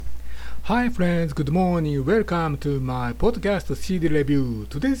Hi friends, good morning. Welcome to my podcast CD Review.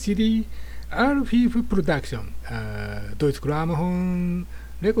 Today's CD, Archive Production, Deutsche Grammophon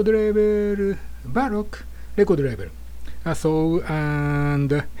Record Label, Baroque Record Label.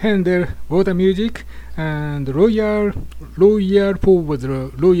 And Handel Water Music and Royal for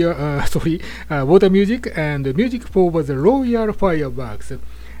the Royal Water Music and Music for the Royal Fireworks.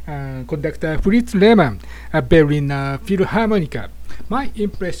 Conductor Fritz Lehmann, Berliner Philharmoniker. My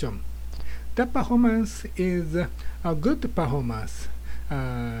impression. The performance is a good performance.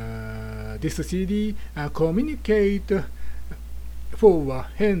 This CD communicate for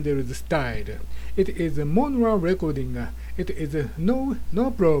Handel's style. It is a manual recording. It is no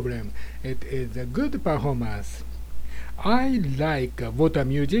problem. It is a good performance. I like water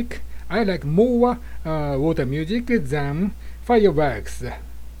music. I like more water music than fireworks.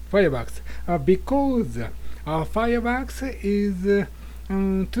 Because fireworks is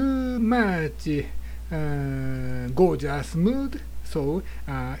too much gorgeous mood, so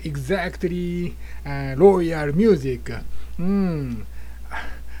exactly royal music.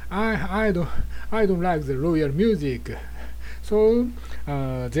 I don't like the royal music. So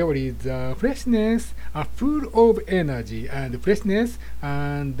there is freshness, full of energy and freshness,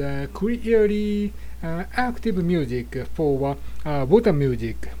 and clearly active music for water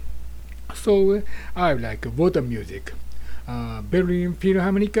music. So I like water music. Berliner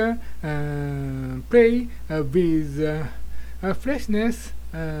Philharmoniker play with freshness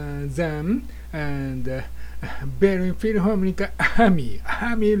than and Berliner Philharmoniker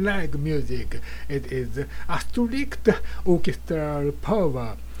Army like music. It is a strict orchestral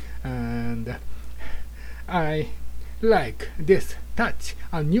power, and I like this touch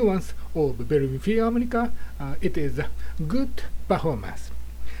and nuance of Berliner Philharmoniker. It is a good performance.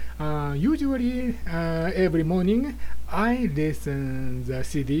 Usually every morning I listen the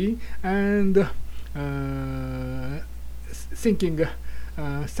CD and thinking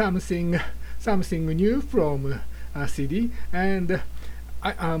something new from CD, and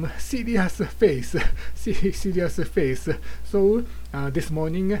I am serious face. So this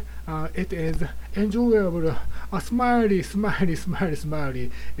morning it is enjoyable, smiley.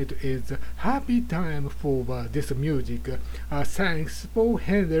 It is happy time for this music. Thanks for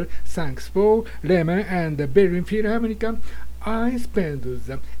Handel, thanks for Lehmann and Berliner Philharmoniker. I spend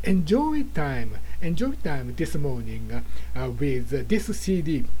the enjoy time this morning with this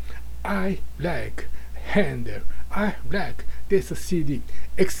CD. I like Handel. I like this CD.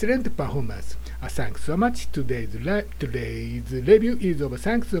 Excellent performance. Thanks so much. Today's review is over.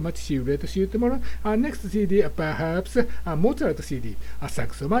 Thanks so much. See you later. See you tomorrow. Next CD, perhaps Mozart CD.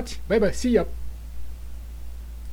 Thanks so much. Bye bye. See ya.